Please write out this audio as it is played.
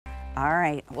All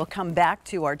right, we'll come back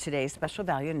to our today's special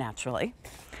value naturally.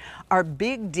 Our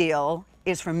big deal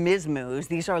is from Miz Mooz.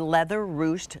 These are leather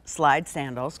ruched slide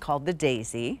sandals called the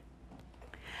Daisey,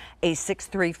 a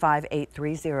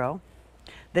 635830.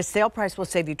 The sale price will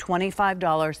save you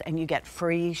 $25 and you get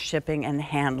free shipping and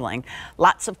handling.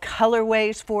 Lots of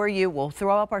colorways for you. We'll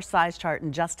throw up our size chart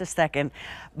in just a second.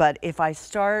 But if I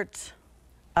start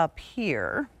up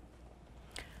here,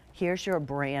 here's your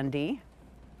brandy.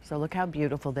 So look how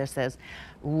beautiful this is.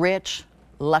 Rich,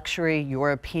 luxury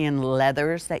European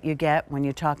leathers that you get when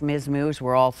you talk Miz Mooz.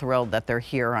 We're all thrilled that they're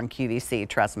here on QVC,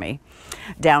 trust me.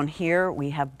 Down here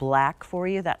we have black for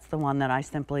you. That's the one that I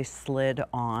simply slid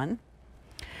on.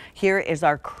 Here is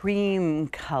our cream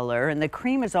color, and the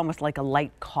cream is almost like a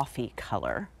light coffee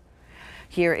color.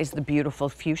 Here is the beautiful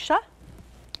fuchsia.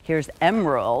 Here's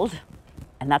emerald,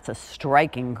 and that's a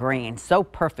striking green, so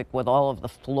perfect with all of the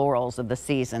florals of the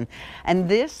season. And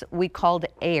this we called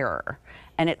air,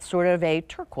 and it's sort of a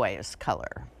turquoise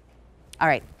color. All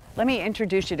right, let me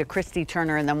introduce you to Christy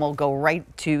Turner, and then we'll go right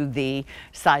to the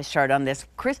size chart on this.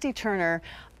 Christy Turner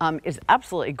is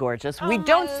absolutely gorgeous. We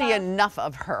don't see enough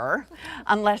of her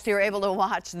unless you're able to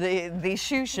watch the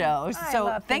shoe shows.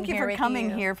 So thank you for coming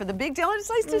here for the big deal. It's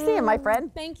nice to see you, my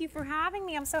friend. Thank you for having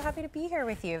me. I'm so happy to be here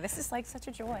with you. This is like such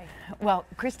a joy. Well,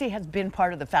 Christy has been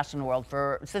part of the fashion world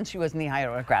since she was knee-high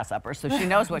to a grasshopper, so she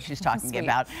knows what she's talking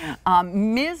about.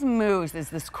 Miz Mooz is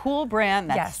this cool brand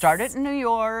that started in New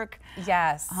York.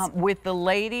 Yes. With the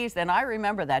ladies, and I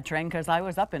remember that trend because I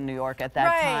was up in New York at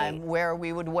that time, where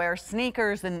we would wear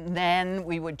sneakers and then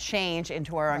we would change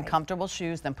into our uncomfortable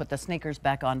shoes, then put the sneakers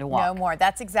back on to walk. No more.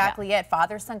 That's exactly it.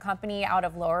 Father-son company out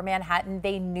of Lower Manhattan.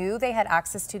 They knew they had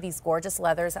access to these gorgeous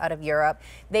leathers out of Europe.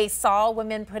 They saw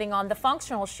women putting on the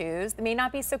functional shoes. They may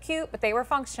not be so cute, but they were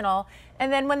functional.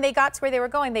 And then when they got to where they were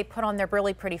going, they put on their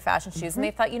really pretty fashion shoes. And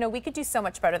they thought, you know, we could do so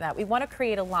much better than that. We want to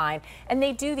create a line. And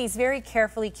they do these very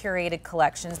carefully curated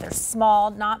collections. They're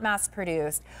small, not mass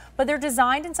produced, but they're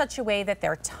designed in such a way that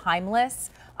they're timeless.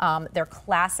 They're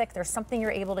classic. There's something you're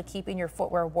able to keep in your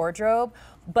footwear wardrobe,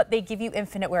 but they give you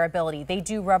infinite wearability. They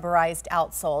do rubberized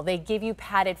outsole. They give you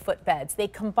padded footbeds. They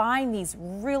combine these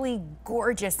really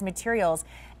gorgeous materials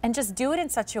and just do it in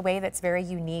such a way that's very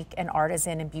unique and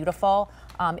artisan and beautiful.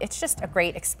 It's just a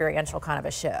great experiential kind of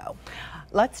a show.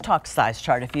 Let's talk size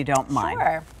chart if you don't mind.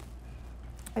 Sure.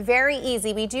 Very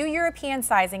easy. We do European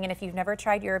sizing, and if you've never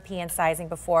tried European sizing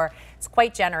before, it's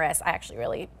quite generous. I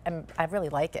really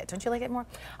like it. Don't you like it more?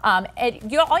 All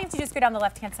you have to do is go down the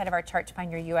left-hand side of our chart to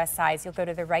find your U.S. size. You'll go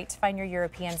to the right to find your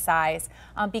European size.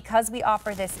 Because we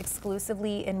offer this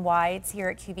exclusively in wides here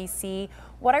at QVC,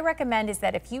 what I recommend is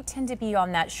that if you tend to be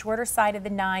on that shorter side of the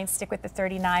 9, stick with the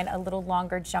 39, a little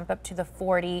longer, jump up to the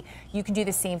 40. You can do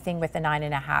the same thing with the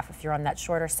 9.5. If you're on that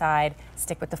shorter side,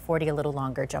 stick with the 40, a little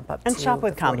longer, jump up to the 41. And shop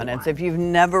with confidence. If you've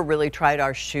never really tried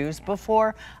our shoes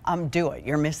before, do it.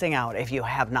 You're missing out if you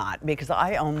have not, because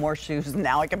I own more shoes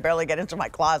now. I can barely get into my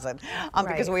closet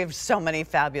because we have so many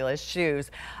fabulous shoes.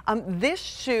 This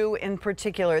shoe in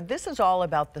particular, this is all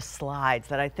about the slides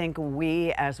that I think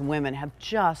we as women have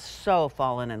just so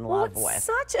fallen in love with. It's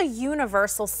such a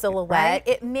universal silhouette.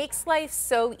 It makes life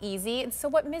so easy. And so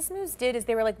what Miz Mooz did is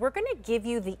they were like, we're going to give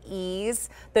you the ease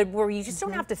where you just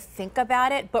don't have to think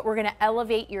about it, but we're going to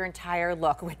elevate your entire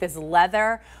look with this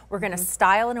leather. We're going to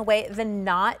style in a way. The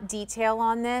knot detail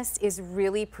on this is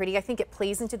really pretty. I think it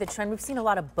plays into the trend. We've seen a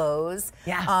lot of bows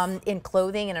in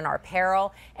clothing and in our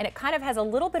apparel, and it kind of has a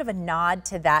little bit of a nod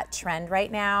to that trend right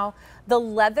now. The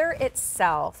leather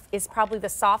itself is probably the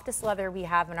softest leather we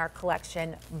have in our collection.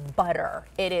 Butter.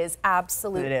 It is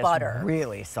absolute butter. It is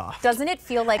really soft. Doesn't it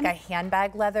feel like a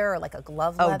handbag leather or like a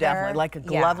glove leather? Oh, definitely, like a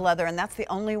glove leather. And that's the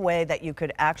only way that you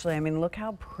could actually, I mean, look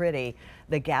how pretty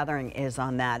the gathering is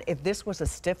on that. If this was a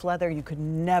stiff leather, you could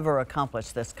never accomplish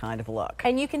this kind of look.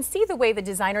 And you can see the way the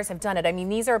designers have done it. I mean,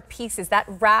 these are pieces, that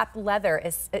wrap leather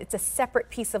it's a separate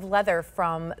piece of leather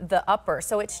from the upper.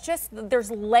 So it's just, there's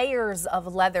layers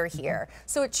of leather here.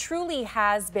 So it truly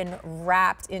has been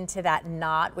wrapped into that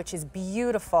knot, which is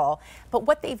beautiful. But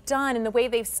what they've done and the way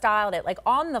they've styled it, like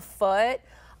on the foot,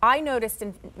 I noticed,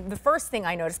 and the first thing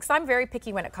I noticed, because I'm very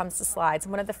picky when it comes to slides,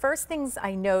 one of the first things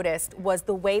I noticed was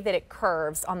the way that it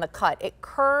curves on the cut. It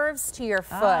curves to your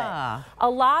foot. A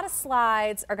lot of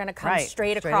slides are going to come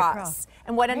straight across.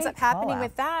 And what ends up happening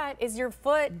with that is your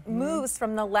foot moves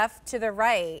from the left to the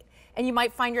right. And you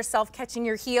might find yourself catching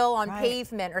your heel on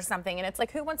pavement or something. And it's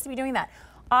like, who wants to be doing that?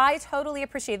 I totally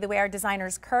appreciate the way our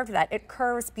designers curved that. It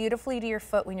curves beautifully to your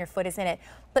foot when your foot is in it.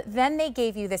 But then they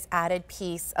gave you this added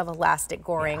piece of elastic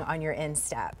goring on your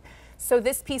instep. So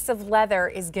this piece of leather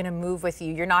is going to move with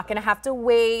you. You're not going to have to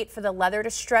wait for the leather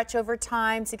to stretch over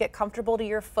time to get comfortable to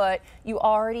your foot. You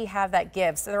already have that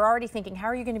give. So they're already thinking, how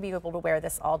are you going to be able to wear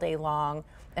this all day long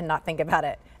and not think about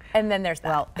it? And then there's that.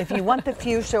 Well, if you want the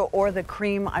fuchsia or the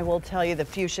cream, I will tell you the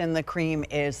fuchsia and the cream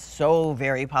is so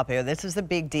very popular. This is a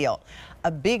big deal.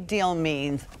 A big deal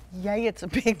means, yay, it's a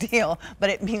big deal, but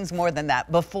it means more than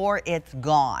that. Before it's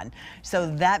gone.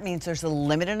 So that means there's a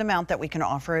limited amount that we can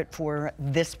offer it for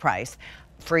this price.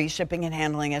 Free shipping and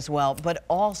handling as well, but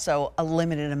also a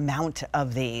limited amount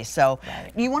of these. So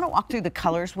you want to walk through the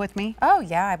colors with me? Oh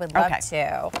yeah, I would love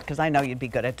to. Because I know you'd be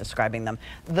good at describing them.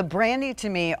 The brandy to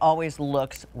me always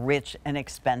looks rich and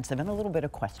expensive and a little bit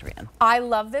equestrian. I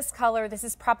love this color. This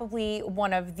is probably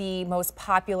one of the most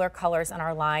popular colors in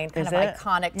our line, kind of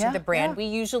iconic to the brand. We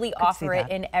usually offer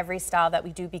it in every style that we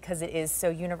do because it is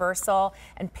so universal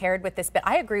and paired with this. But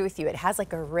I agree with you. It has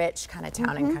like a rich kind of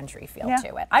town and country feel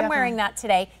to it. I'm wearing that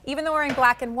today. Even though we're in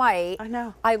black and white, I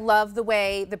know. I love the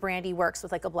way the brandy works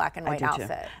with like a black and white outfit.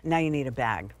 Too. Now you need a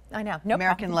bag. I know. No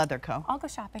American problem. Leather Co. I'll go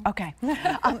shopping. Okay.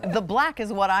 The black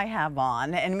is what I have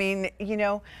on. And I mean, you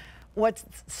know, what's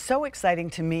so exciting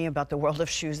to me about the world of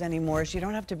shoes anymore is you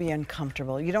don't have to be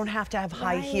uncomfortable. You don't have to have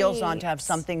high heels on to have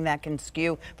something that can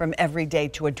skew from everyday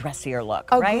to a dressier look,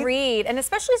 right? Agreed. And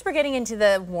especially as we're getting into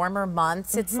the warmer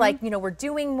months, it's like, you know, we're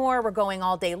doing more, we're going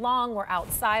all day long, we're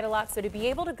outside a lot. So to be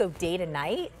able to go day to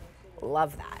night,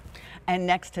 love that. And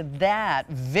next to that,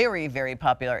 very, very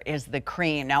popular is the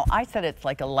cream. Now, I said it's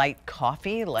like a light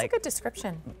coffee. That's a good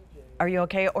description. Are you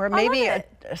okay? Or maybe a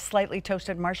slightly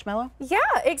toasted marshmallow? Yeah,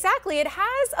 exactly. It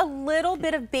has a little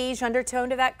bit of beige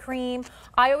undertone to that cream.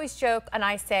 I always joke and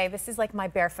I say this is like my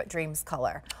barefoot dreams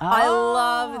color. I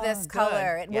love this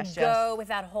color. It would go with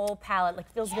that whole palette.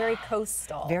 Like feels very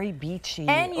coastal. Very beachy.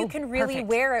 And you can really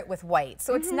wear it with white.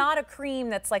 So it's not a cream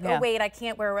that's like, oh wait, I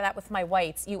can't wear that with my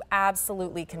whites. You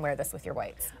absolutely can wear this with your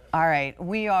whites. All right,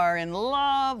 we are in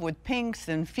love with pinks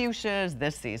and fuchsias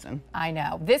this season. I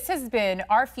know. This has been,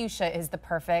 our fuchsia is the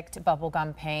perfect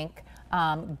bubblegum pink.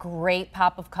 Great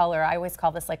pop of color. I always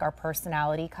call this like our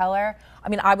personality color. I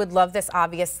mean, I would love this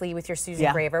obviously with your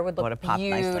Susan Graver. Would look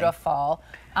beautiful.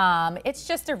 It's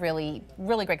just a really,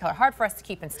 really great color. Hard for us to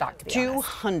keep in stock, to be honest.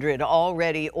 200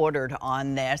 already ordered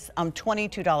on this.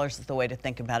 $22 is the way to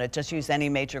think about it. Just use any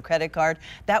major credit card.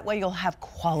 That way you'll have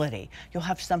quality. You'll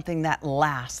have something that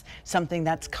lasts, something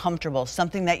that's comfortable,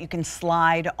 something that you can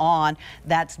slide on.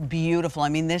 That's beautiful. I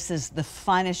mean, this is the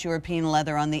finest European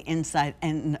leather on the inside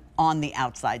and on the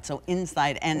outside. So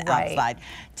inside and outside.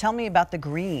 Tell me about the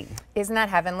green. Isn't that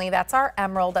heavenly? That's our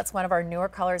emerald. That's one of our newer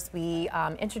colors. We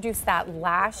introduced that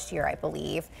last year, I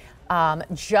believe.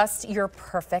 Just your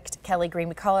perfect Kelly green.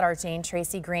 We call it our Jane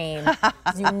Tracy green.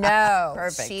 You know,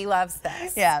 she loves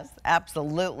this. Yes,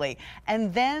 absolutely.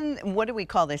 And then what do we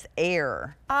call this?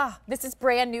 Air. This is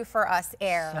brand new for us,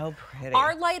 Air. So pretty.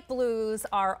 Our light blues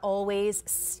are always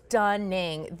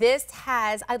stunning. This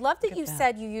has, I love that you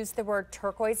said you used the word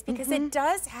turquoise because it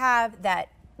does have that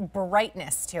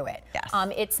brightness to it. Yes.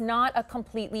 It's not a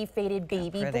completely faded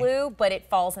baby blue, but it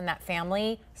falls in that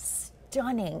family.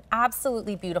 Stunning,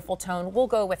 absolutely beautiful tone. We'll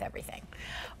go with everything.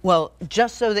 Well,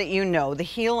 just so that you know, the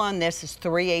heel on this is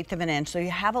 3/8 of an inch, so you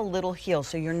have a little heel,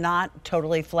 so you're not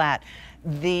totally flat.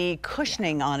 The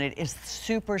cushioning on it is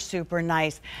super, super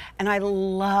nice. And I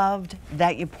loved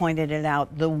that you pointed it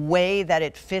out, the way that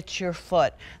it fits your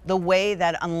foot, the way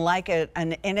that unlike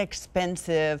an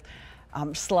inexpensive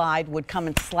slide would come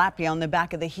and slap you on the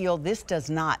back of the heel. This does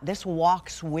not. This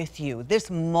walks with you.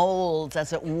 This molds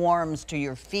as it warms to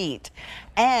your feet.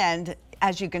 And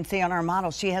as you can see on our model,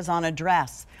 she has on a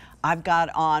dress. I've got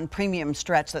on premium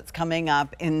stretch that's coming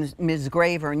up in Ms.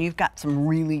 Graver, and you've got some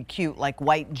really cute like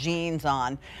white jeans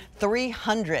on.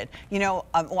 300. You know,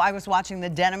 I was watching the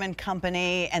Denim &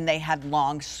 Company, and they had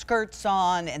long skirts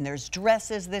on, and there's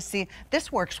dresses this season.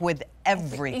 This works with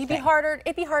everything. It'd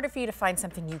be harder for you to find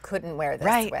something you couldn't wear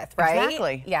this with, right?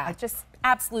 Exactly. Yeah, just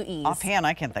absolute ease. Offhand,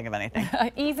 I can't think of anything.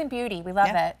 Ease and beauty. We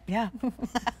love it. Yeah.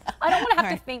 I don't want to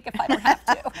have to think if I don't have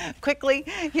to. Quickly,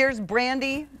 here's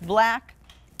brandy, black,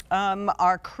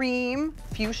 our cream,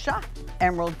 fuchsia,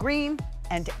 emerald green,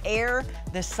 and air.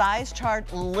 The size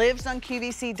chart lives on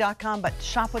QVC.com, but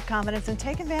shop with confidence and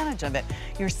take advantage of it.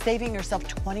 You're saving yourself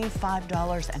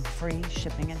 $25 and free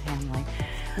shipping and handling.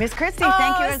 Miss Christie,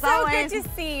 thank you as always. So good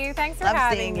to see you. Thanks for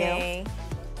having me.